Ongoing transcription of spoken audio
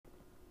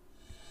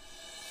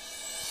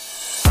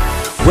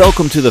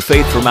Welcome to the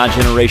Faith for My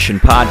Generation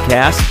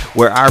podcast,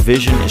 where our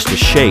vision is to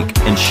shake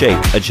and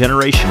shape a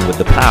generation with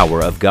the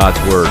power of God's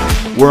Word.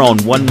 We're on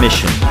one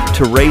mission,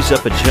 to raise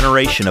up a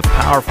generation of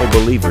powerful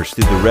believers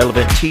through the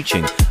relevant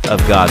teaching of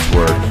God's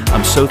Word.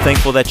 I'm so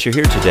thankful that you're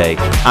here today.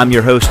 I'm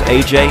your host,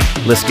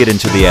 AJ. Let's get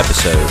into the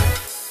episode.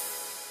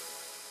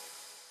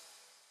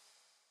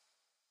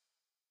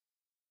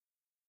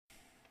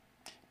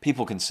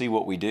 People can see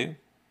what we do,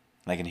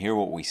 they can hear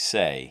what we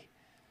say,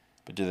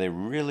 but do they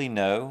really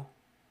know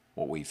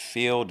what we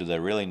feel? Do they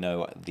really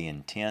know the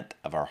intent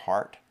of our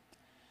heart?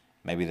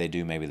 Maybe they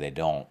do, maybe they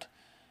don't.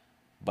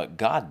 But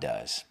God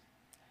does.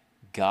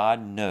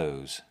 God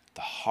knows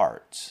the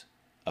hearts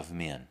of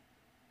men.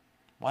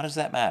 Why does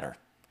that matter?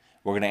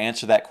 We're going to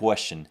answer that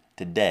question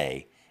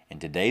today in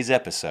today's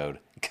episode.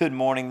 Good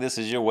morning, this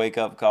is your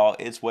wake-up call.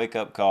 It's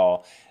Wake-Up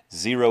Call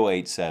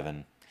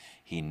 087.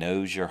 He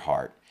knows your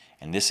heart.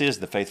 And this is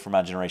the Faith for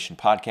My Generation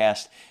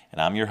podcast, and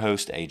I'm your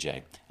host,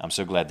 AJ. I'm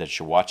so glad that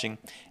you're watching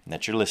and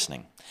that you're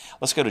listening.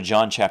 Let's go to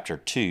John chapter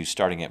 2,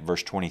 starting at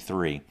verse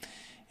 23,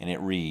 and it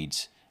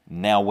reads,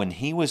 "Now when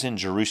he was in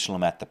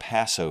Jerusalem at the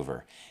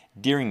Passover,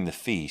 during the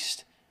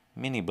feast,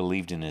 many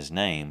believed in his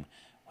name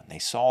when they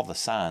saw the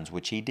signs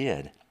which he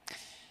did.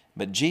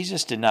 But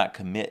Jesus did not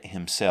commit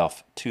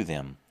himself to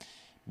them,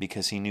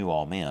 because he knew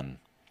all men,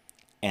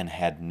 and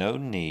had no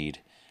need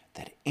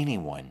that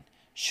anyone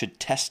should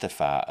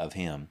testify of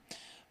him,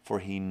 for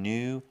he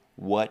knew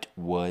what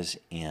was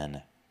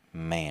in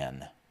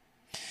man."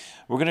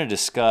 We're going to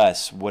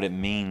discuss what it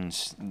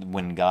means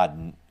when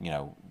God,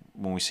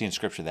 when we see in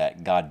Scripture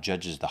that God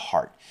judges the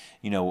heart.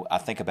 I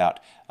think about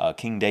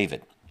King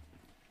David.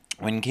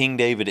 When King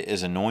David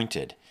is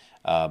anointed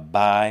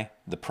by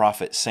the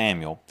prophet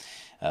Samuel,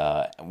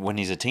 when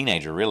he's a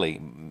teenager,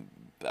 really,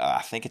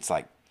 I think it's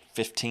like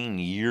 15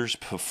 years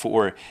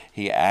before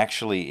he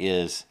actually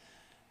is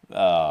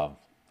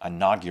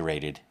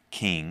inaugurated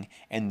king,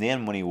 and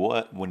then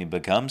when he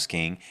becomes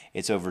king,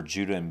 it's over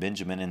Judah and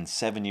Benjamin, and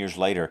 7 years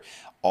later,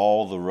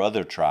 all the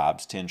other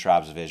tribes, 10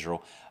 tribes of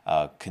Israel,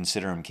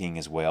 consider him king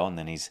as well, and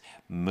then he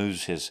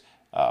moves his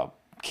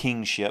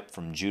kingship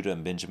from Judah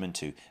and Benjamin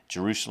to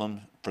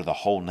Jerusalem for the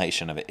whole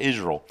nation of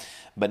Israel.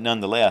 But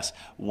nonetheless,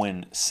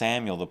 when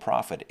Samuel the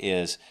prophet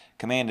is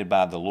commanded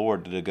by the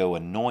Lord to go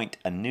anoint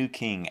a new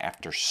king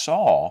after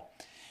Saul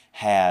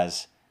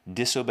has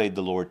disobeyed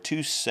the Lord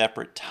 2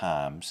 separate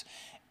times,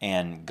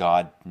 and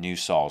God knew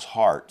Saul's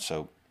heart.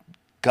 So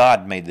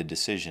God made the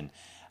decision,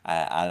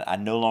 I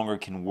no longer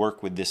can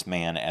work with this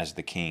man as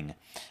the king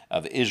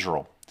of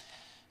Israel.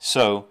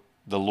 So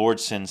the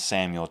Lord sends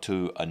Samuel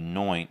to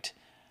anoint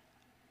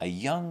a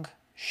young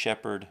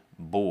shepherd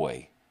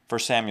boy. 1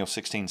 Samuel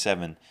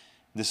 16:7,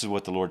 this is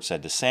what the Lord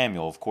said to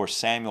Samuel. Of course,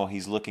 Samuel,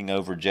 he's looking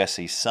over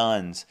Jesse's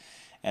sons,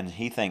 and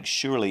he thinks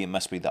surely it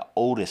must be the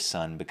oldest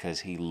son because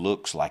he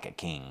looks like a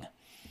king.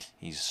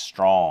 He's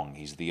strong,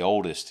 he's the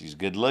oldest, he's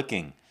good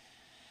looking.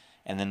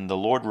 And then the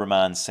Lord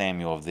reminds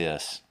Samuel of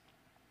this.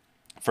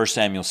 1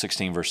 Samuel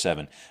 16 verse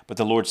 7, "But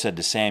the Lord said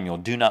to Samuel,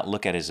 do not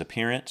look at his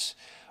appearance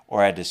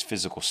or at his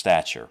physical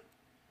stature,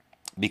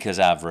 because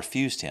I have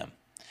refused him.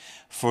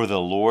 For the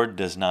Lord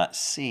does not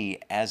see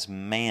as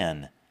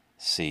man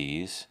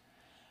sees,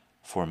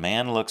 for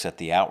man looks at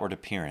the outward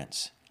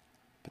appearance,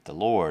 but the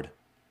Lord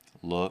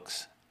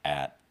looks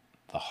at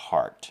the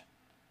heart."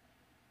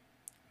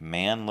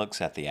 Man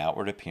looks at the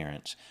outward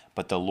appearance,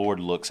 but the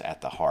Lord looks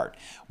at the heart.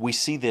 We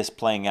see this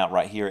playing out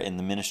right here in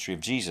the ministry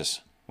of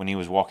Jesus when he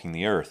was walking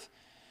the earth.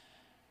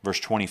 Verse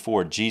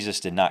 24, Jesus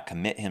did not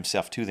commit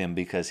himself to them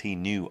because he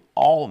knew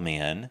all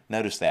men.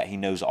 Notice that, he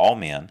knows all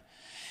men,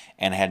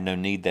 and had no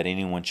need that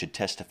anyone should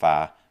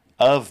testify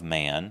of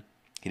man.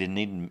 He didn't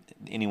need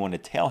anyone to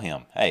tell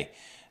him, hey,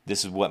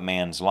 this is what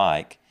man's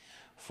like,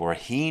 for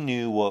he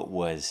knew what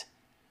was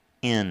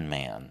in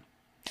man.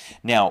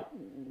 Now,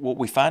 what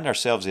we find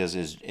ourselves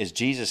is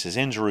Jesus is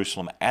in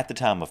Jerusalem at the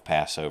time of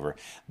Passover.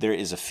 There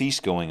is a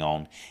feast going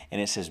on, and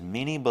it says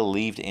many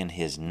believed in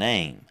his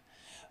name.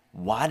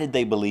 Why did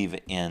they believe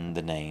in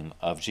the name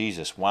of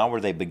Jesus? Why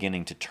were they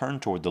beginning to turn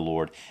toward the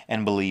Lord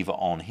and believe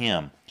on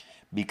him?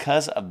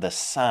 Because of the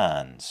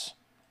signs,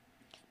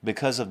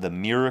 because of the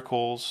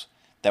miracles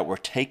that were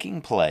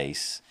taking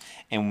place.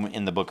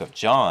 In the book of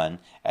John,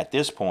 at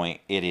this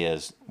point, it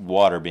is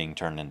water being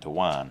turned into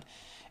wine.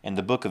 In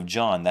the book of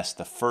John, that's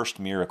the first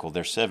miracle.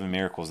 There's 7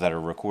 miracles that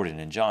are recorded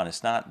in John.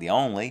 It's not the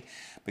only,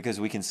 because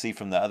we can see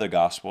from the other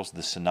Gospels,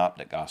 the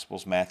Synoptic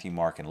Gospels, Matthew,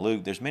 Mark, and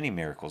Luke, there's many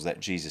miracles that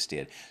Jesus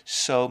did.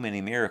 So many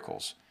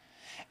miracles.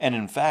 And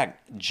in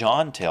fact,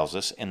 John tells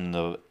us in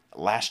the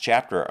last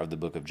chapter of the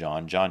book of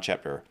John, John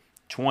chapter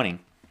 20,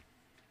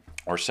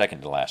 or second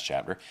to last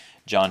chapter,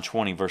 John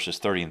 20 verses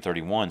 30 and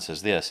 31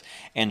 says this,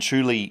 "And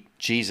truly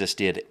Jesus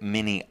did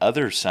many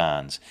other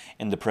signs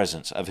in the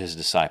presence of his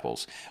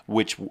disciples,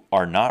 which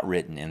are not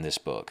written in this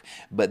book.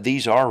 But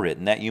these are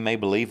written that you may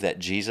believe that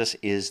Jesus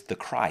is the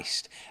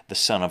Christ, the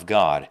Son of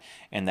God,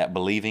 and that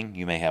believing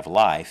you may have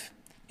life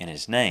in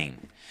his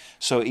name.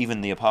 So even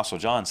the Apostle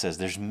John says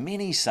there's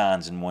many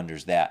signs and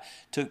wonders that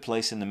took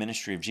place in the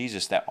ministry of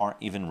Jesus that aren't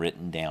even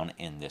written down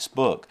in this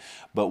book.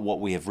 But what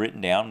we have written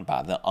down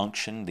by the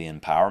unction, the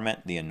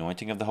empowerment, the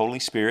anointing of the Holy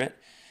Spirit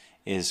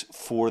is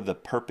for the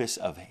purpose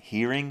of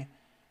hearing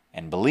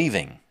and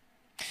believing.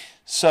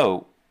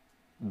 So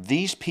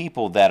these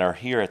people that are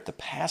here at the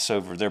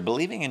Passover, they're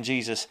believing in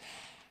Jesus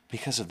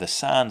because of the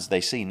signs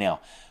they see.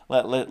 Now,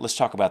 let's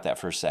talk about that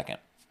for a second.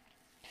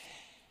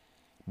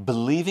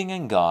 Believing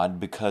in God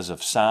because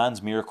of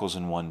signs, miracles,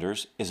 and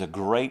wonders is a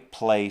great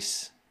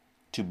place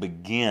to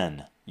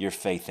begin your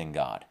faith in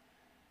God.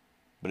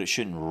 But it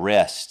shouldn't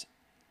rest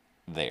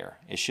there.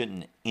 It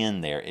shouldn't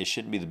end there. It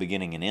shouldn't be the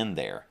beginning and end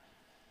there.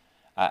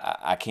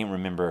 I can't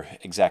remember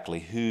exactly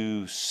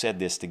who said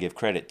this to give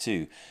credit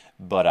to,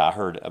 but I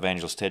heard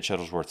Evangelist Ted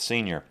Shuttlesworth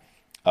Sr.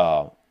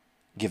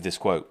 Give this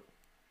quote.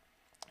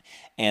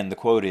 And the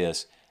quote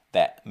is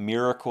that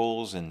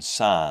miracles and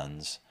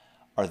signs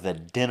are the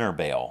dinner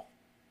bell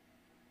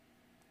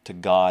to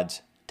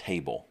God's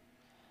table.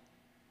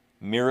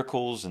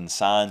 Miracles and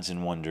signs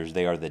and wonders,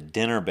 they are the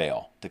dinner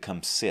bell to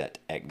come sit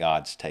at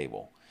God's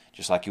table.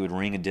 Just like you would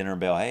ring a dinner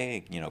bell,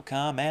 hey,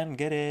 come and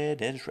get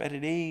it, it's ready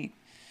to eat.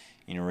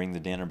 Ring the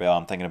dinner bell.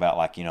 I'm thinking about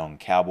like, in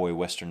cowboy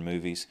western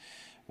movies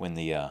when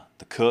the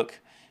cook,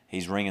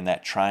 he's ringing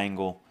that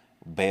triangle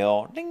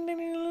bell, ding, ding,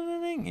 ding,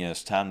 ding, ding.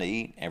 It's time to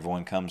eat.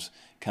 Everyone comes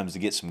to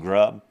get some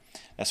grub.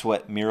 That's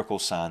what miracle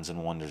signs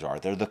and wonders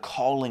are. They're the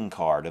calling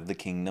card of the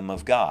kingdom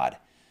of God.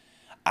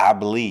 I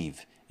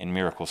believe in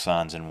miracle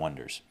signs and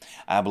wonders.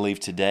 I believe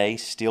today,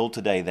 still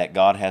today, that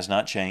God has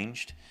not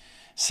changed.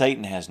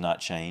 Satan has not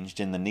changed,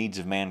 and the needs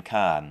of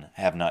mankind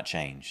have not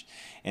changed.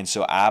 And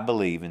so I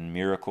believe in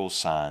miracles,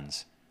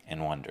 signs,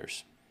 and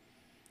wonders.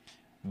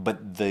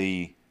 But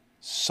the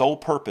sole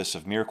purpose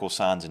of miracle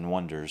signs and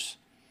wonders,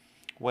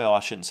 well, I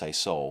shouldn't say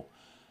sole.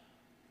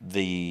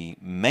 The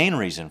main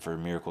reason for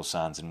miracle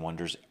signs and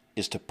wonders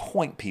is to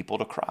point people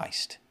to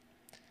Christ.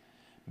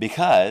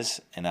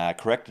 Because, and I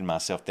corrected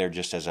myself there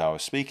just as I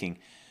was speaking,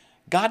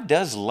 God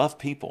does love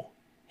people.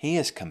 He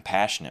is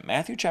compassionate.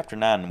 Matthew chapter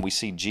 9, we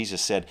see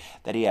Jesus said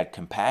that he had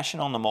compassion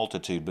on the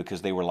multitude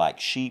because they were like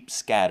sheep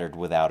scattered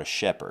without a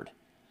shepherd.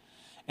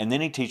 And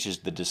then he teaches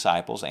the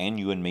disciples and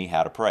you and me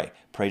how to pray.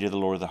 Pray to the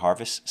Lord of the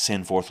harvest,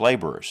 send forth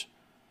laborers.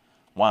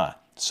 Why?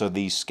 So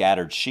these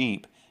scattered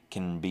sheep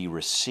can be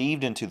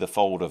received into the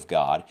fold of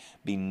God,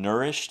 be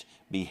nourished,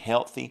 be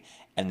healthy,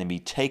 and then be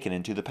taken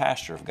into the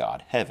pasture of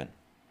God, heaven.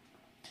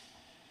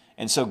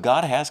 And so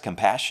God has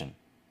compassion.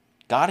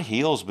 God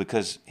heals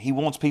because he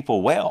wants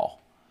people well.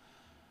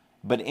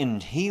 But in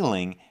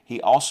healing,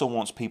 he also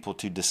wants people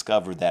to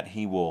discover that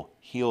he will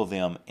heal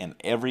them in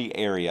every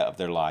area of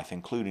their life,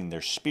 including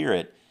their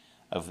spirit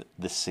of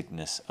the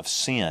sickness of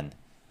sin.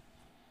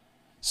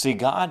 See,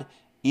 God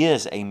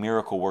is a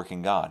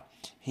miracle-working God.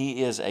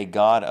 He is a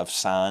God of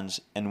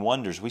signs and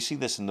wonders. We see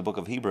this in the book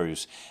of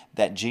Hebrews,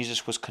 that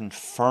Jesus was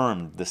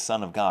confirmed the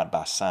Son of God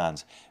by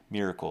signs,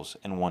 miracles,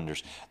 and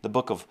wonders. The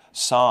book of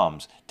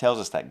Psalms tells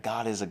us that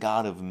God is a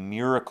God of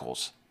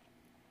miracles.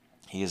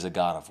 He is a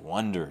God of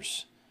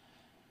wonders.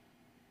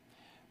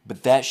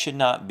 But that should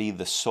not be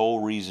the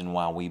sole reason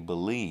why we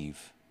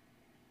believe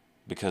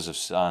because of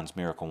signs,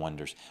 miracle,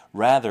 wonders.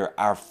 Rather,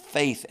 our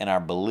faith and our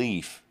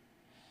belief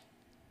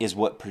is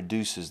what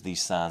produces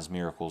these signs,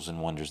 miracles,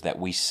 and wonders that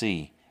we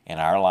see in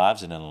our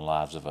lives and in the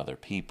lives of other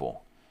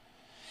people.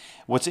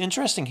 What's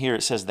interesting here,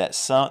 it says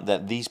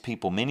that these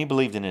people, many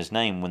believed in his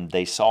name when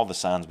they saw the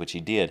signs which he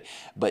did,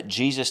 but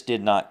Jesus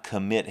did not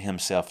commit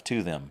himself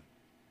to them.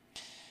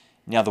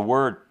 Now the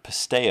word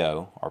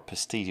pisteo, or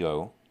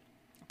pisteo,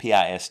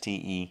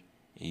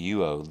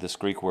 P-I-S-T-E-U-O, this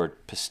Greek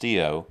word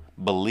pisteo,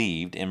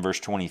 believed in verse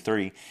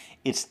 23,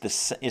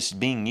 it's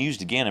being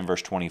used again in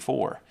verse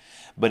 24.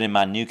 But in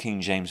my New King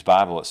James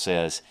Bible it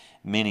says,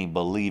 many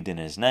believed in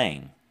his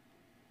name.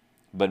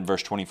 But in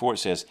verse 24 it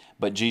says,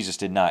 but Jesus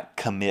did not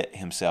commit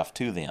himself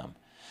to them.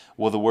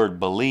 Well, the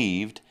word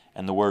believed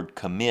and the word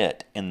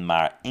commit in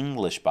my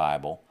English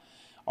Bible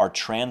are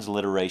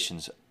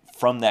transliterations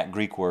from that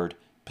Greek word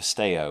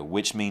pisteo,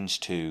 which means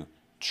to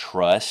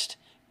trust,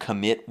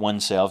 commit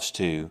oneself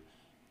to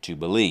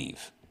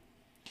believe.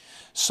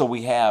 So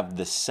we have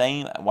the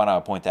same, why do I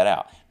point that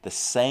out? The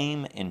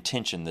same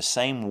intention, the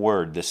same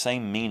word, the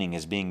same meaning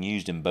is being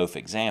used in both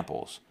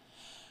examples.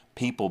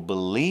 People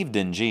believed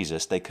in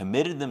Jesus, they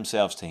committed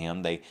themselves to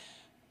him, they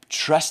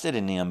trusted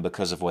in him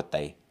because of what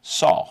they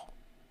saw.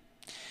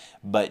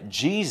 But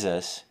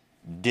Jesus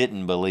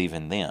didn't believe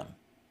in them.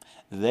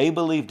 They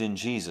believed in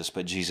Jesus,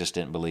 but Jesus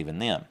didn't believe in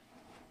them.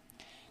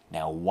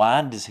 Now,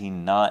 why does he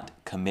not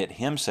commit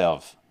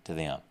himself to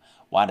them?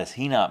 Why does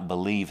he not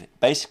believe?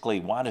 Basically,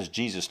 why does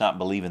Jesus not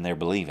believe in their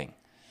believing?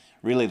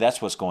 Really,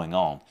 that's what's going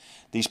on.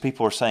 These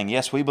people are saying,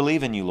 yes, we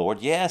believe in you,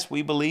 Lord. Yes,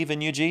 we believe in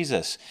you,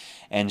 Jesus.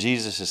 And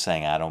Jesus is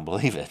saying, I don't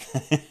believe it.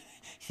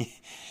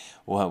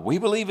 Well, we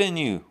believe in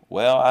you.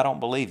 Well, I don't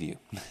believe you.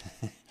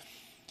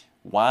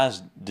 Why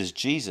does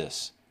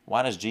Jesus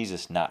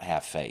not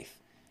have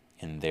faith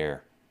in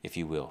their, if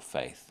you will,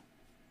 faith?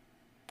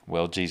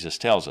 Well, Jesus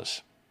tells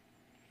us.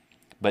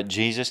 But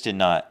Jesus did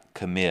not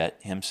commit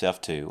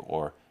himself to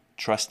or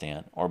trust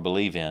in or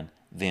believe in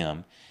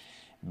them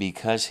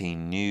because he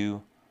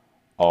knew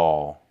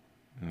all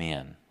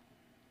men.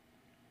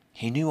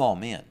 He knew all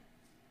men.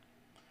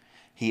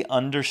 He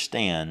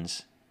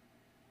understands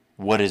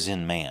what is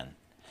in man.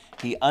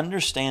 He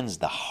understands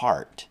the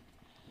heart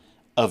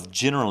of,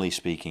 generally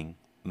speaking,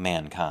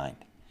 mankind.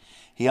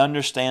 He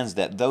understands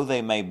that though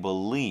they may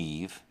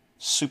believe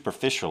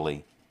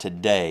superficially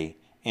today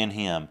in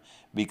him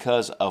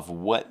because of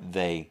what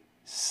they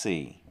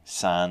see,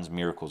 signs,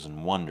 miracles,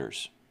 and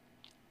wonders,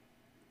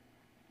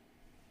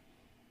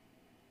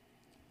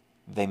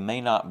 they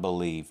may not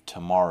believe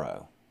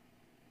tomorrow.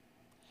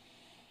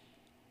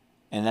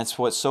 And that's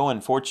what's so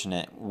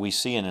unfortunate. We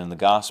see it in the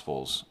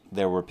Gospels.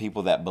 There were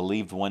people that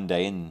believed one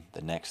day and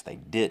the next they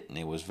didn't.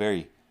 It was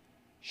very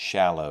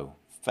shallow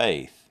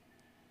faith.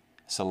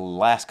 It's the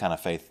last kind of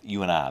faith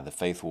you and I, the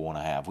faith we want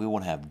to have. We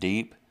want to have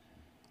deep,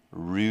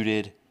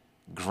 rooted,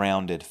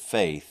 grounded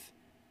faith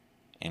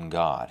in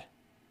God.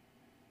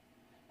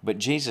 But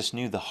Jesus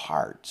knew the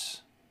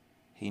hearts.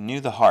 He knew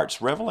the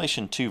hearts.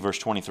 Revelation 2 verse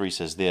 23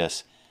 says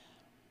this.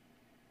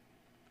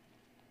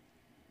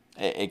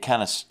 It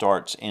kind of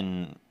starts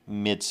in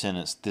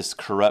mid-sentence. This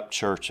corrupt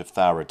church of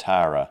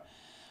Thyatira,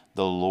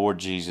 the Lord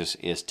Jesus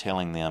is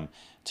telling them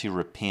to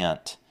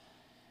repent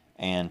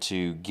and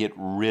to get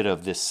rid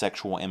of this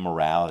sexual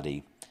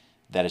immorality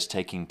that is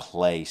taking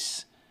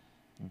place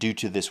due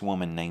to this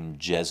woman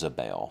named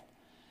Jezebel.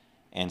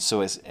 And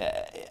so I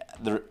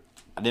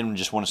didn't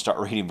just want to start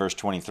reading verse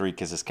 23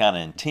 because it's kind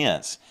of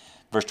intense.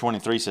 Verse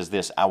 23 says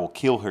this, I will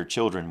kill her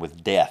children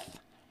with death.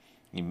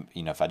 You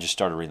know, if I just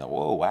started reading that,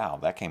 whoa, wow,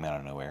 that came out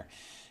of nowhere.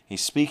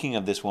 He's speaking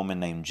of this woman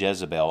named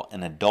Jezebel,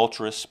 an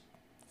adulterous,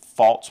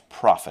 false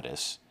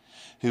prophetess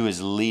who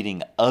is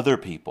leading other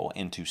people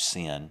into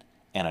sin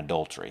and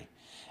adultery.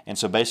 And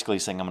so basically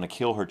he's saying, I'm going to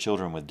kill her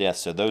children with death.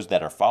 So those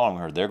that are following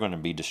her, they're going to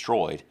be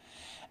destroyed.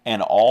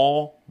 And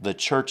all the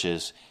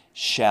churches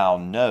shall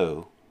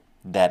know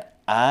that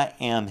I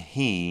am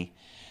he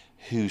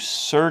who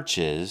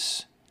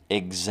searches,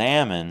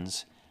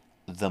 examines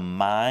the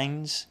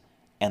minds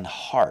and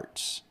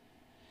hearts,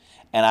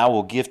 and I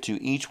will give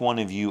to each one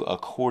of you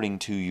according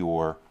to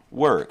your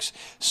works.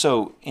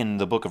 So in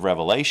the book of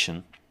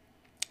Revelation,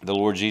 the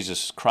Lord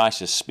Jesus Christ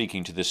is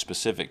speaking to this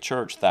specific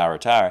church,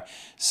 Thyatira,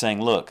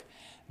 saying, look,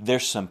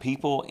 there's some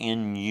people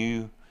in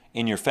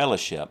your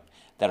fellowship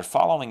that are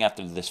following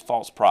after this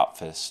false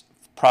prophetess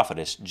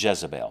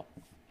Jezebel.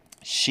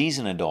 She's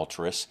an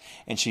adulteress,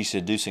 and she's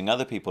seducing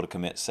other people to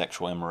commit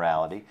sexual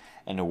immorality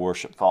and to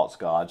worship false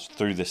gods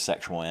through this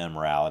sexual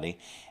immorality.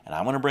 And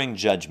I'm going to bring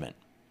judgment.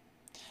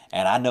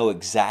 And I know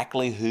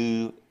exactly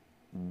who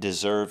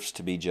deserves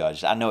to be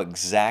judged. I know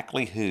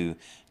exactly who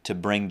to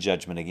bring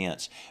judgment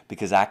against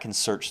because I can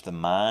search the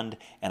mind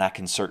and I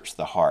can search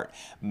the heart.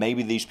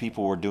 Maybe these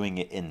people were doing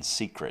it in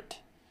secret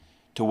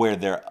to where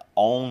their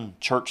own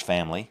church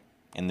family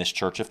in this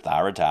church of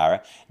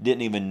Thyatira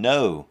didn't even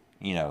know,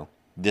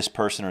 this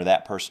person or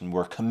that person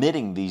were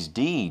committing these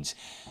deeds.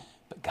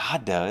 But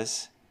God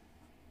does,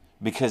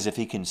 because if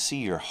he can see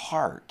your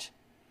heart,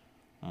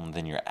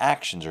 then your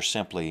actions are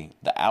simply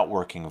the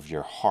outworking of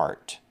your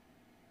heart.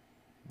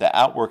 The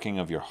outworking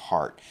of your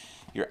heart.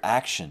 Your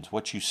actions,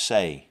 what you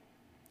say,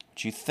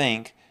 what you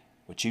think,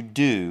 what you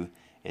do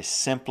is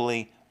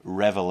simply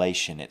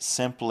revelation. It's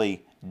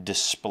simply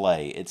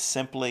display. It's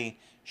simply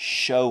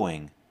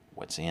showing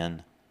what's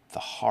in the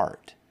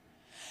heart.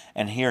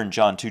 And here in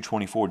John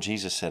 2:24,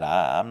 Jesus said,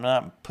 I'm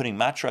not putting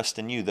my trust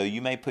in you, though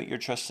you may put your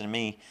trust in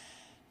me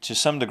to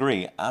some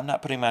degree. I'm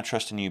not putting my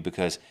trust in you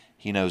because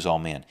he knows all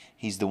men.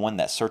 He's the one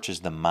that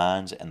searches the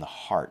minds and the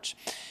hearts.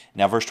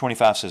 Now, verse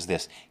 25 says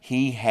this,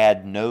 he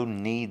had no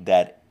need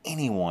that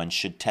anyone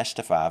should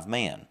testify of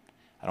man.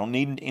 I don't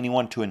need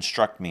anyone to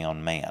instruct me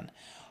on man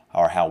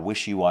or how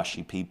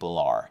wishy-washy people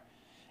are.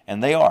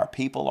 And they are.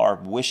 People are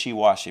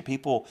wishy-washy.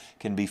 People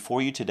can be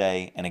for you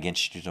today and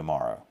against you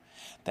tomorrow.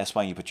 That's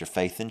why you put your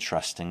faith and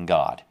trust in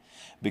God.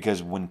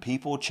 Because when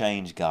people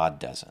change, God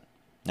doesn't.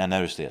 Now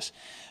notice this.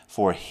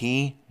 For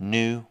he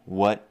knew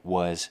what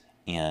was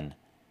in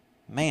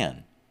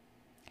man.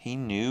 He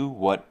knew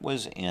what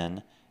was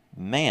in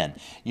man.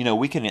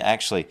 We can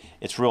actually,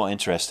 it's real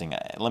interesting.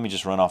 Let me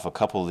just run off a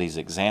couple of these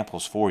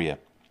examples for you.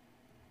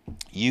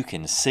 You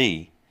can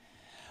see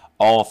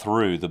all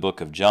through the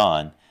book of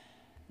John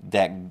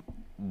that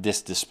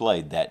this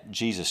displayed that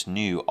Jesus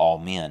knew all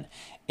men.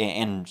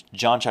 In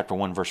John chapter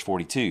 1 verse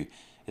 42,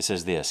 it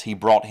says this, he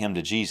brought him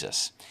to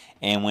Jesus,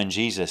 and when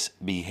Jesus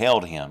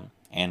beheld him,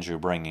 Andrew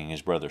bringing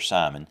his brother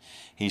Simon,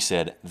 he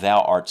said,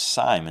 thou art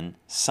Simon,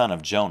 son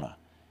of Jonah.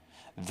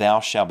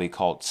 Thou shalt be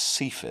called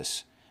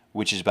Cephas,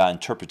 which is by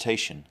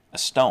interpretation a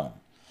stone.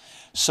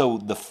 So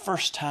the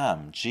first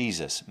time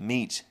Jesus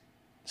meets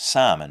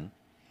Simon,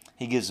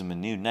 he gives him a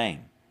new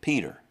name,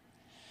 Peter.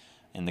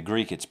 In the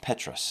Greek, it's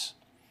Petros.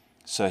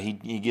 So he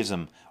gives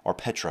him, or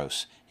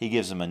Petros, he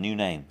gives him a new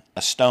name,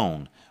 a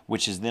stone,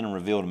 which is then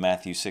revealed in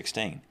Matthew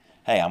 16.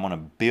 Hey, I'm going to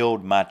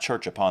build my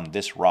church upon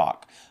this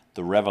rock,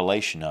 the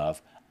revelation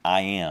of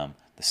I am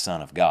the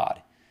Son of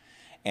God.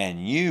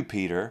 And you,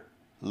 Peter,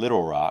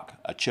 little rock,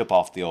 a chip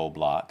off the old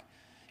block,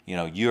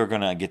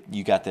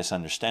 you got this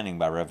understanding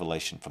by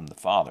revelation from the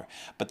Father.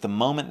 But the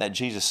moment that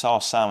Jesus saw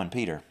Simon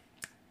Peter,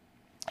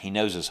 he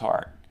knows his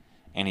heart,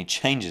 and he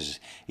changes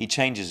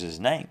his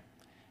name.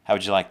 How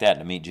would you like that,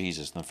 to meet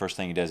Jesus? And the first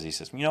thing he does, he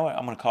says, you know what,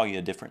 I'm going to call you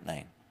a different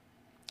name.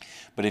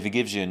 But if he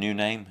gives you a new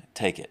name,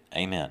 take it.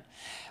 Amen.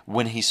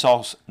 When he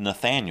saw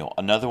Nathanael,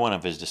 another one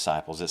of his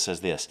disciples, it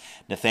says this,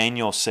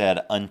 Nathanael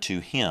said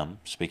unto him,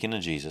 speaking to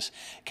Jesus,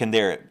 can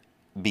there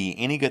be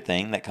any good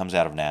thing that comes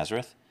out of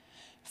Nazareth?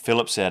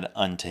 Philip said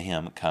unto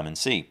him, come and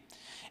see.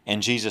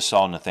 And Jesus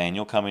saw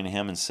Nathanael coming to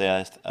him, and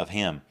saith of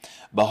him,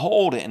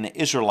 behold, an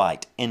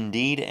Israelite,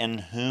 indeed, in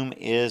whom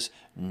is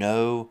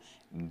no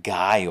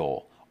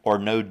guile, or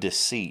no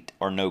deceit,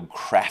 or no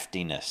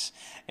craftiness.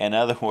 In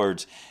other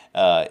words,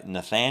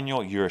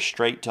 Nathanael, you're a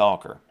straight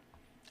talker.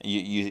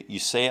 You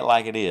say it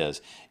like it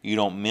is. You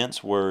don't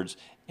mince words,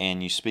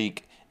 and you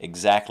speak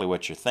exactly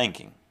what you're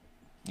thinking.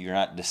 You're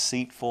not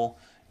deceitful.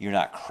 You're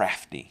not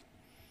crafty.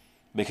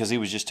 Because he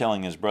was just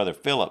telling his brother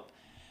Philip,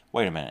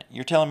 wait a minute,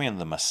 you're telling me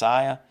the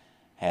Messiah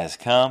has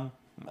come?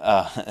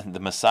 The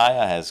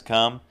Messiah has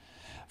come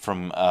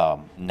from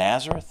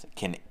Nazareth?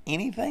 Can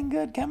anything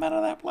good come out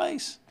of that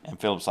place? And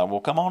Philip's like,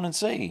 well, come on and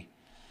see.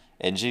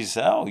 And Jesus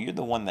said, oh, you're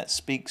the one that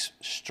speaks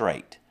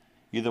straight.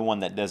 You're the one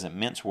that doesn't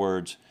mince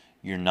words.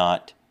 You're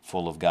not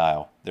full of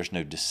guile. There's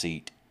no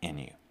deceit in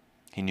you.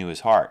 He knew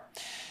his heart.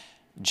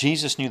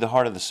 Jesus knew the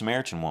heart of the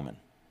Samaritan woman.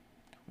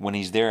 When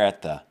he's there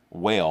at the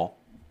well,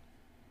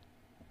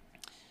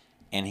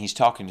 and he's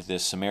talking to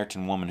this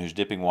Samaritan woman who's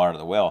dipping water at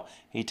the well,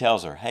 he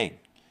tells her, hey,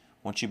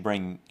 why don't you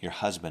bring your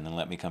husband and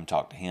let me come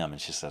talk to him? And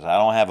she says, I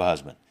don't have a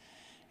husband.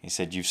 He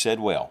said, you've said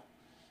well,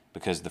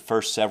 because the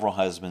first several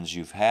husbands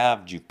you've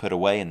put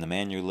away, and the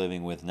man you're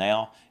living with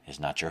now is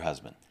not your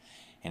husband.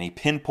 And he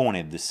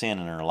pinpointed the sin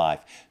in her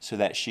life so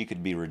that she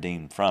could be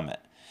redeemed from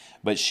it.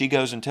 But she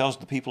goes and tells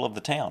the people of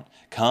the town,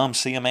 come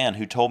see a man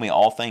who told me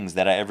all things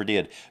that I ever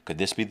did. Could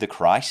this be the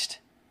Christ?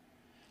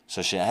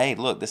 So she said, hey,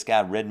 look, this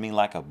guy read me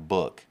like a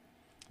book.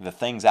 The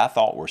things I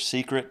thought were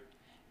secret,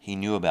 he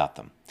knew about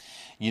them.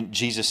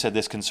 Jesus said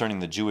this concerning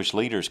the Jewish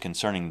leaders,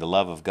 concerning the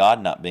love of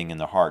God not being in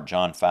their heart,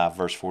 John 5,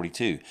 verse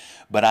 42.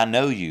 But I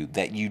know you,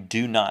 that you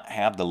do not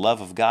have the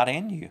love of God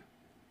in you.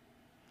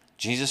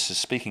 Jesus is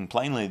speaking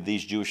plainly to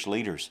these Jewish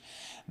leaders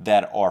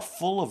that are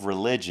full of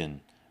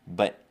religion,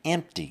 but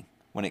empty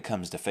when it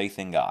comes to faith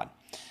in God.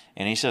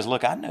 And he says,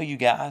 look, I know you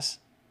guys.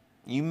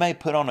 You may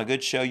put on a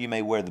good show. You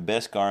may wear the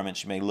best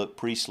garments. You may look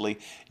priestly.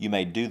 You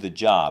may do the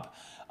job,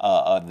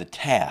 the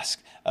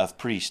task of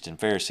priest and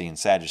Pharisee and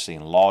Sadducee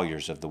and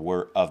lawyers of the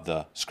word of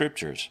the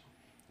Scriptures.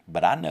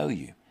 But I know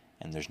you,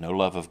 and there's no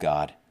love of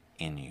God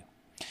in you.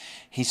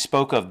 He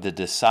spoke of the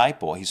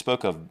disciple. He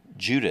spoke of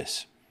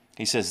Judas.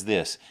 He says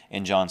this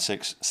in John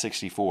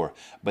 6:64,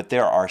 but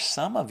there are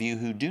some of you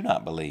who do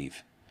not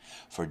believe.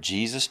 For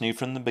Jesus knew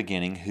from the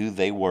beginning who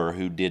they were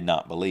who did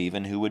not believe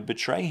and who would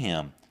betray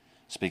him.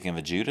 Speaking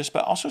of Judas,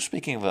 but also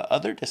speaking of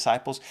other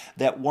disciples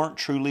that weren't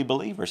truly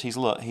believers. He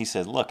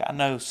says, look, I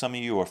know some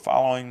of you are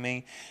following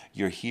me.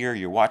 You're here.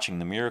 You're watching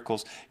the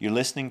miracles. You're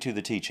listening to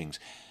the teachings,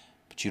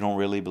 but you don't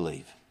really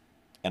believe.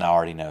 And I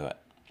already know it.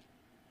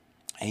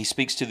 He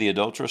speaks to the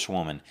adulterous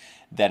woman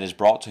that is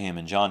brought to him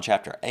in John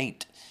chapter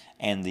 8,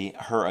 and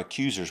her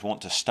accusers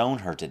want to stone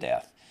her to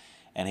death.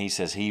 And he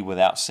says, he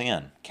without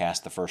sin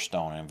cast the first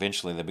stone. And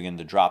eventually they begin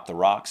to drop the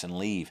rocks and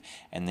leave.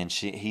 And then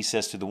he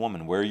says to the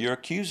woman, where are your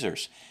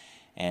accusers?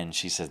 And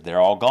she says, they're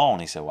all gone.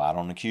 He said, well, I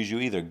don't accuse you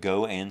either.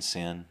 Go and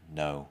sin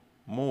no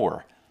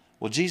more.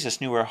 Well,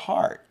 Jesus knew her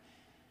heart.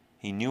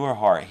 He knew her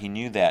heart. He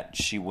knew that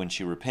when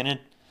she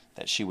repented,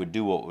 that she would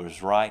do what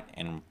was right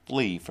and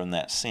flee from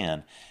that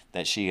sin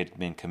that she had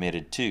been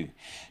committed to.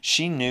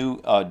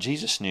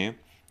 Jesus knew,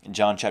 in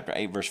John chapter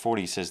 8, verse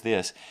 40, he says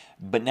this,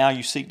 but now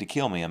you seek to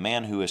kill me, a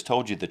man who has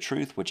told you the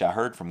truth which I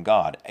heard from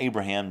God.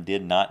 Abraham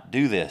did not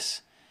do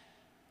this.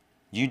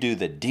 You do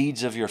the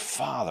deeds of your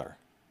father.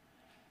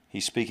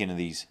 He's speaking to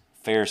these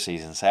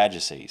Pharisees and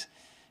Sadducees.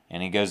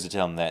 And he goes to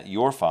tell them that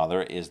your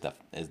father is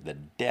the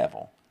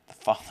devil, the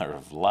father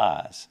of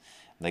lies.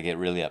 They get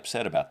really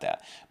upset about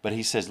that. But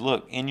he says,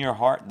 look, in your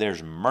heart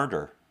there's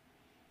murder.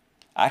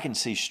 I can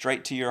see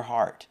straight to your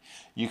heart.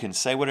 You can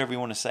say whatever you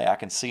want to say. I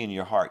can see in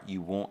your heart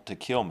you want to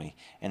kill me.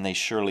 And they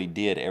surely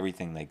did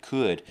everything they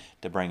could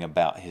to bring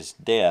about his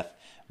death,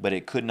 but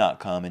it could not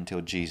come until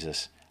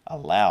Jesus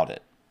allowed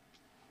it.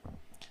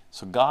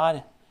 So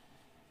God,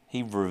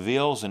 he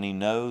reveals and he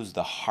knows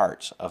the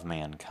hearts of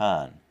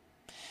mankind.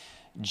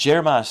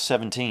 Jeremiah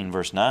 17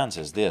 verse 9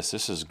 says this.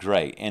 This is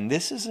great. And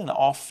this is an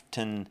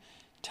often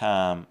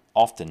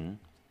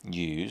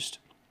used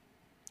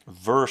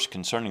verse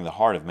concerning the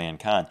heart of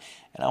mankind.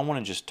 And I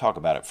want to just talk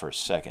about it for a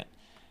second.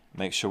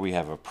 Make sure we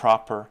have a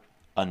proper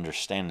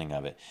understanding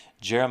of it.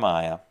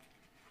 Jeremiah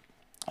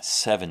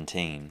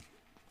 17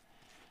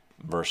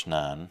 verse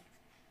 9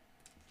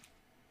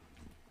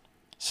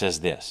 says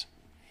this.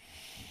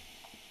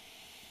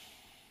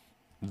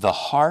 The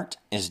heart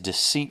is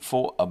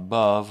deceitful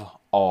above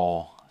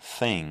all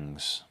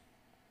things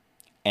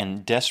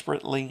and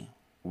desperately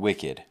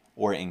wicked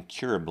or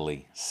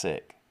incurably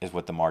sick is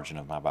what the margin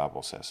of my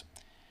Bible says.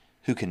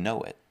 Who can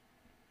know it?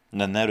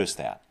 Now notice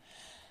that.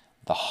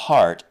 The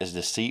heart is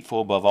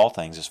deceitful above all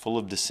things, is full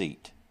of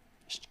deceit.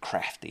 It's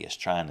crafty, it's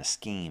trying to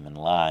scheme and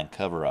lie and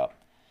cover up.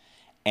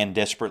 And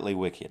desperately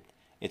wicked.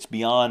 It's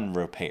beyond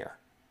repair.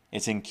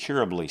 It's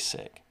incurably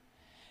sick.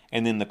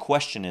 And then the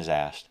question is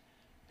asked,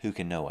 who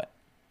can know it?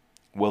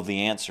 Well,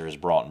 the answer is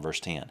brought in verse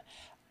 10.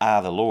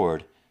 I, the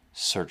Lord,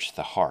 search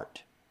the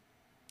heart.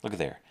 Look at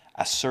there.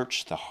 I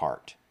search the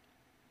heart.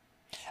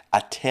 I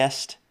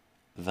test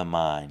the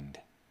mind,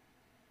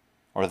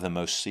 or the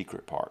most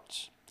secret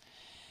parts,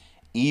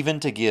 even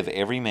to give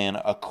every man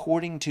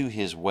according to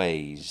his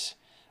ways,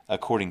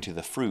 according to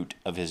the fruit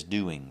of his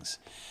doings.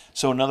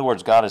 So in other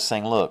words, God is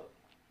saying, look,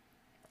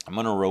 I'm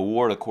going to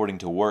reward according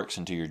to works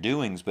and to your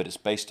doings, but it's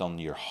based on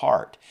your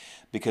heart.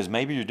 Because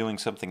maybe you're doing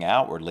something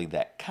outwardly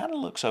that kind of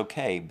looks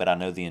okay, but I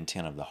know the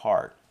intent of the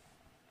heart.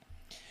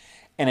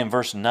 And in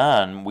verse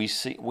 9,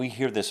 we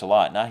hear this a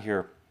lot, and I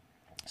hear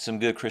some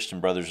good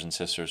Christian brothers and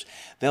sisters,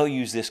 they'll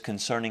use this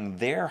concerning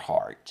their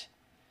heart.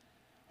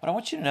 What I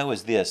want you to know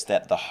is this,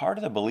 that the heart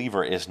of the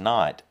believer is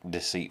not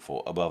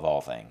deceitful above all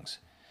things.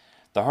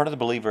 The heart of the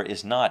believer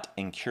is not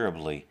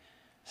incurably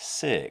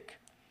sick.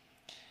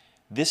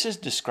 This is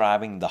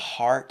describing the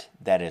heart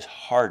that is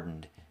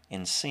hardened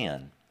in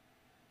sin.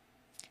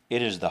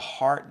 It is the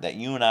heart that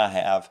you and I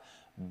have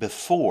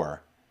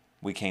before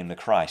we came to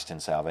Christ in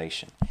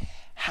salvation.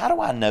 How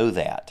do I know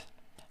that?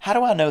 How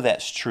do I know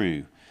that's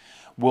true?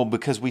 Well,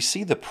 because we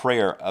see the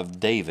prayer of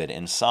David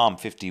in Psalm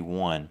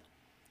 51,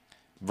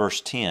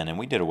 verse 10, and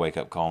we did a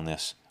wake-up call on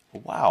this a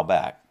while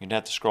back. You'd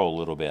have to scroll a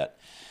little bit.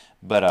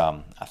 But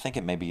I think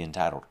it may be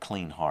entitled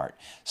Clean Heart.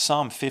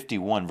 Psalm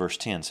 51, verse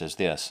 10 says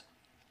this,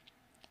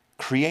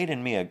 Create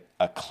in me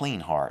a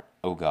clean heart,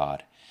 O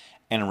God,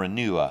 and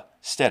renew a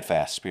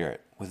steadfast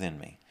spirit within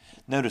me.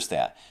 Notice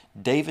that.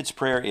 David's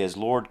prayer is,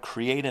 Lord,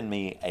 create in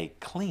me a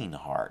clean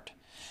heart.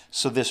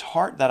 So this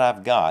heart that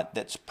I've got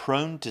that's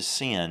prone to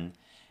sin,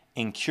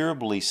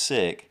 incurably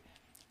sick,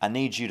 I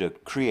need you to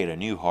create a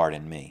new heart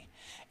in me.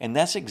 And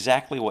that's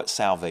exactly what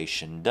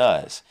salvation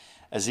does.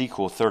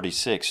 Ezekiel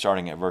 36,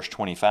 starting at verse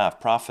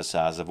 25,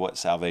 prophesies of what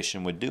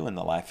salvation would do in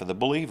the life of the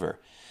believer.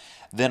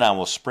 Then I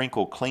will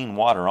sprinkle clean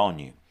water on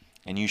you,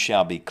 and you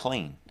shall be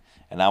clean.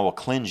 And I will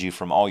cleanse you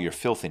from all your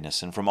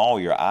filthiness and from all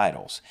your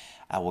idols.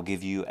 I will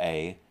give you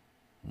a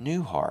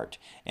new heart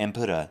and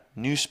put a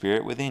new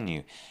spirit within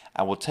you.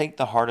 I will take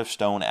the heart of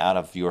stone out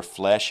of your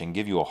flesh and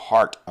give you a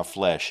heart of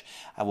flesh.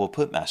 I will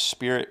put my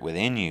spirit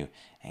within you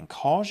and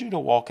cause you to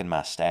walk in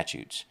my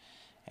statutes.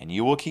 And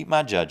you will keep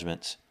my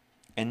judgments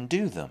and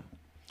do them.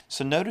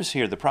 So notice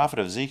here the prophet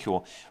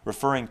Ezekiel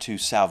referring to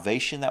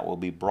salvation that will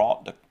be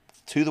brought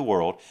to the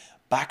world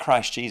by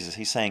Christ Jesus.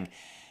 He's saying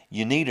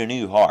you need a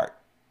new heart.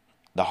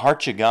 The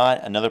heart you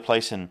got, another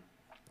place in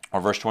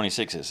verse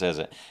 26 it says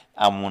it,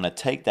 I'm going to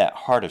take that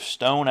heart of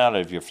stone out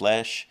of your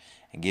flesh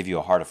and give you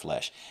a heart of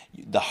flesh.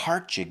 The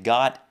heart you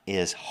got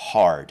is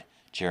hard.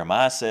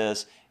 Jeremiah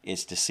says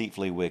it's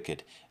deceitfully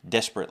wicked,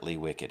 desperately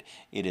wicked.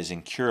 It is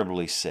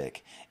incurably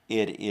sick.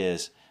 It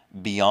is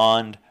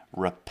beyond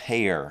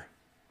repair.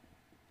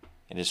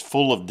 It is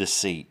full of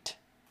deceit.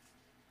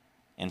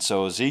 And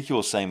so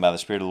Ezekiel is saying by the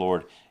Spirit of the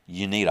Lord,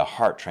 you need a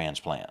heart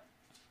transplant.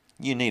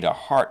 You need a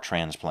heart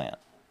transplant.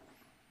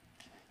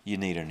 You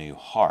need a new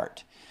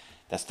heart.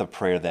 That's the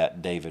prayer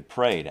that David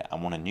prayed. I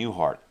want a new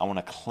heart. I want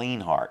a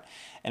clean heart.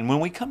 And when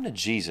we come to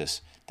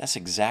Jesus, that's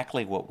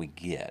exactly what we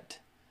get.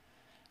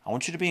 I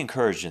want you to be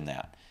encouraged in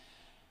that.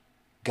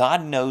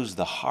 God knows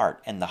the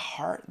heart, and the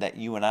heart that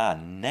you and I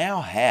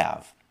now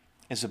have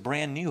is a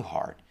brand new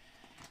heart.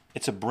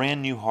 It's a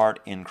brand new heart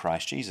in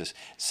Christ Jesus.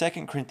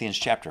 2 Corinthians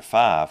chapter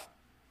 5,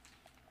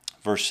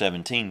 verse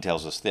 17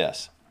 tells us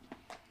this.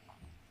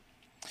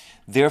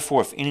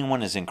 Therefore, if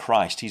anyone is in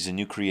Christ, he's a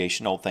new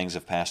creation. Old things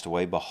have passed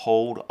away.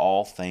 Behold,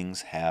 all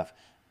things have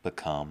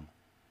become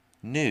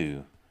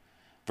new.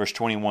 Verse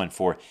 21,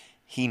 for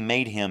he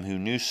made him who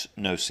knew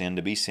no sin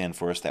to be sin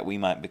for us, that we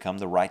might become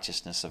the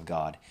righteousness of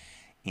God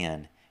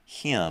in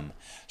him.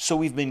 So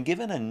we've been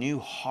given a new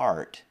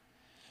heart.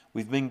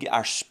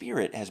 Our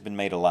spirit has been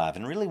made alive.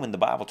 And really when the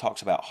Bible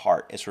talks about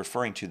heart, it's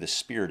referring to the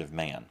spirit of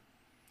man.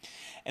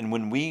 And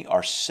when we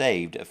are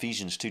saved,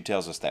 Ephesians 2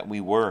 tells us that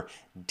we were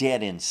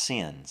dead in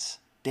sins,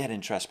 dead in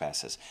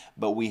trespasses,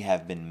 but we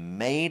have been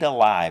made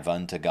alive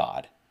unto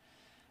God.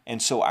 And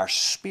so our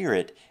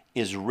spirit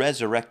is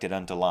resurrected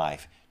unto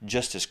life,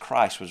 just as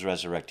Christ was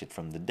resurrected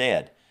from the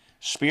dead.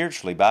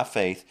 Spiritually, by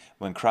faith,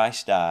 when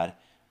Christ died,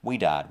 we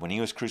died. When he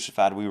was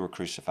crucified, we were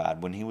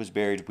crucified. When he was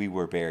buried, we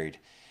were buried.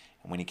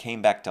 And when he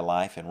came back to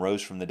life and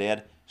rose from the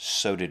dead,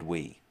 so did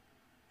we.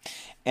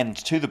 And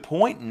to the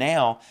point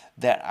now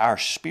that our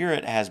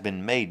spirit has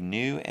been made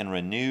new and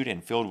renewed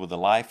and filled with the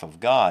life of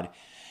God,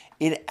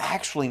 it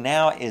actually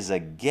now is a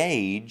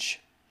gauge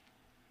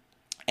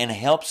and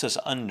helps us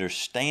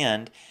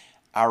understand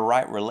our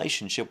right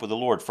relationship with the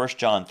Lord. 1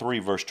 John 3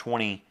 verse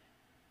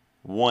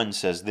 21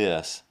 says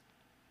this,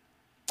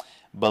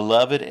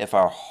 Beloved, if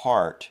our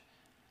heart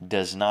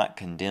does not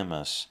condemn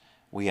us,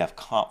 we have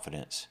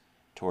confidence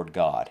toward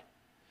God.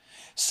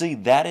 See,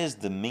 that is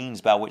the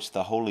means by which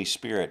the Holy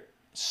Spirit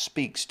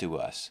speaks to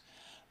us.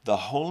 The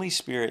Holy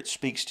Spirit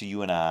speaks to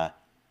you and I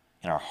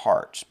in our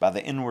hearts by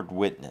the inward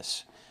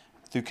witness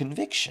through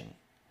conviction.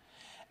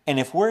 And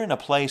if we're in a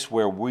place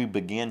where we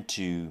begin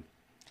to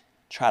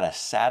try to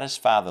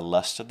satisfy the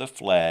lust of the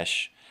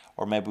flesh,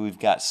 or maybe we've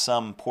got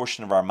some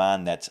portion of our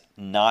mind that's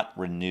not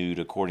renewed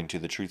according to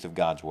the truth of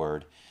God's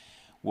Word,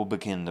 we'll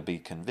begin to be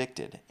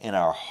convicted. And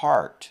our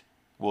heart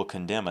will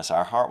condemn us.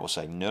 Our heart will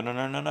say,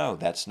 no,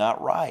 that's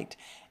not right.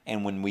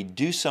 And when we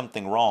do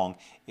something wrong,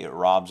 it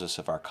robs us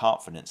of our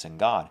confidence in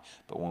God.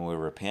 But when we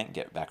repent,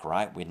 get back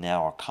right, we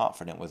now are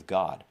confident with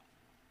God.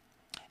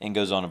 And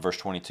goes on in verse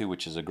 22,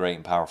 which is a great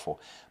and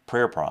powerful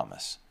prayer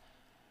promise.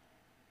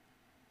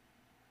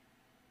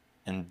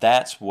 And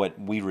that's what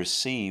we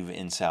receive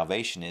in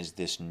salvation, is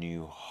this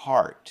new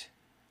heart.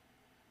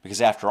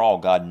 Because after all,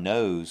 God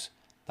knows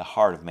the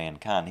heart of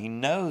mankind. He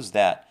knows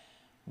that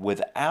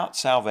without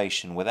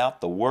salvation, without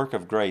the work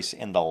of grace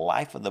in the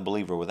life of the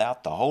believer,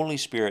 without the Holy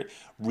Spirit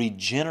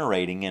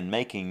regenerating and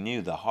making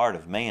new the heart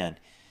of man,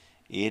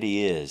 it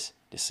is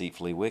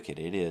deceitfully wicked.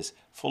 It is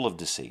full of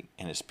deceit,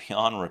 and it's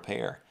beyond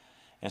repair.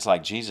 And it's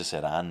like Jesus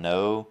said, I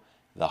know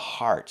the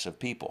hearts of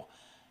people.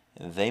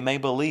 They may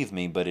believe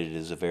me, but it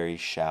is a very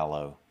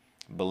shallow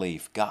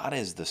belief. God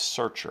is the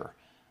searcher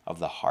of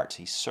the hearts.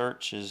 He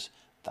searches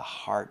the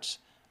hearts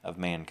of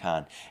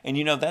mankind. And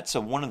you know, that's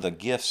one of the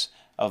gifts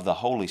of the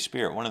Holy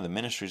Spirit. One of the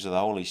ministries of the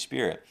Holy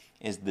Spirit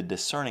is the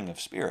discerning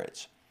of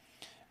spirits,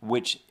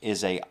 which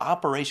is an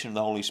operation of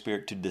the Holy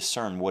Spirit to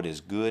discern what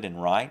is good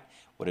and right,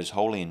 what is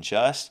holy and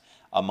just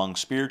among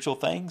spiritual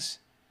things,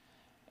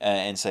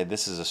 and say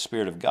this is a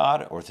spirit of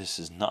God or this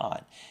is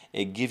not.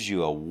 It gives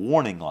you a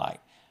warning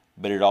light,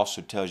 but it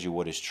also tells you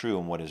what is true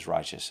and what is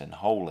righteous and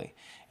holy.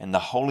 And the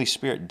Holy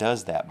Spirit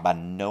does that by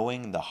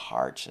knowing the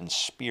hearts and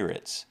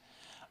spirits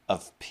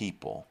of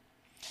people.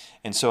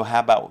 And so how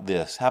about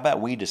this? How about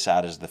we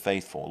decide as the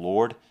faithful,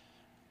 Lord,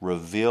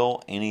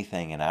 reveal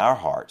anything in our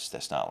hearts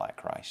that's not like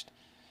Christ.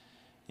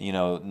 You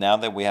know, now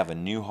that we have a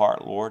new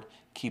heart, Lord,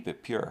 keep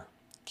it pure,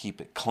 keep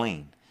it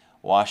clean,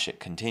 wash it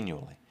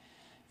continually.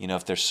 You know,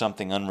 if there's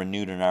something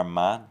unrenewed in our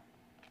mind,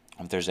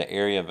 if there's an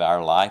area of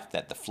our life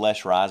that the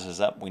flesh rises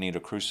up, we need to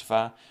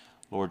crucify,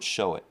 Lord,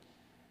 show it.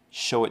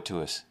 Show it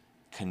to us.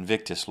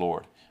 Convict us,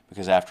 Lord,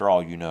 because after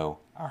all, you know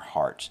our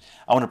hearts.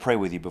 I want to pray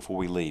with you before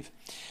we leave.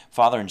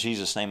 Father, in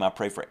Jesus' name, I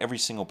pray for every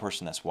single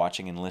person that's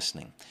watching and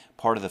listening,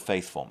 part of the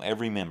faithful,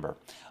 every member.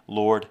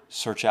 Lord,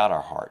 search out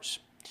our hearts.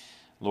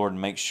 Lord,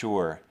 make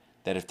sure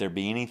that if there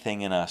be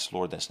anything in us,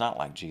 Lord, that's not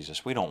like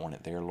Jesus, we don't want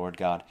it there, Lord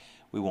God.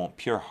 We want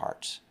pure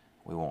hearts.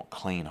 We want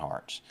clean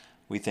hearts.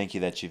 We thank you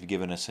that you've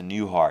given us a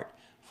new heart,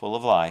 full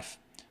of life,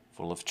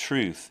 full of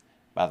truth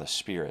by the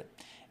Spirit.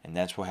 And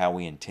that's how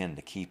we intend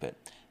to keep it.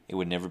 It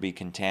would never be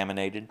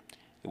contaminated.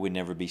 It would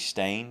never be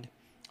stained,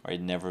 or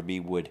it never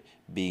would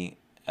be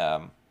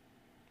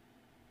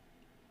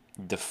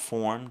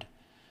deformed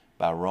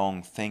by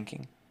wrong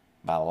thinking,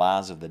 by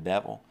lies of the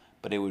devil,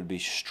 but it would be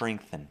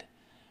strengthened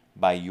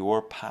by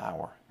your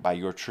power, by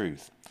your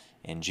truth,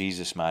 in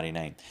Jesus' mighty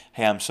name.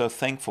 Hey, I'm so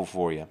thankful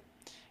for you.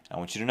 I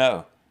want you to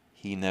know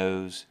He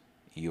knows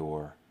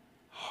your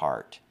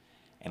heart.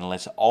 And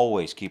let's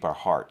always keep our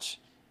hearts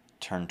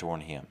turned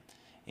toward Him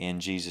in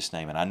Jesus'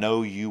 name. And I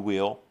know you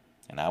will,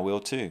 and I will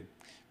too,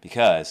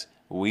 because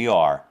we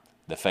are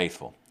the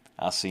faithful.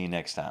 I'll see you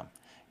next time.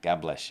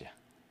 God bless you.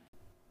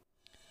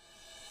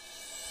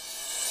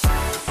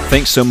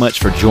 Thanks so much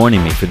for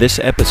joining me for this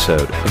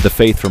episode of the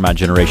Faith for My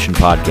Generation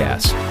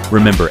podcast.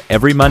 Remember,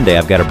 every Monday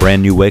I've got a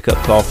brand new wake-up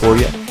call for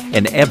you,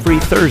 and every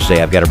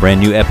Thursday I've got a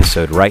brand new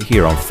episode right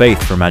here on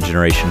Faith for My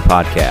Generation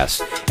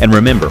podcast. And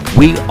remember,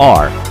 we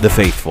are the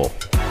faithful.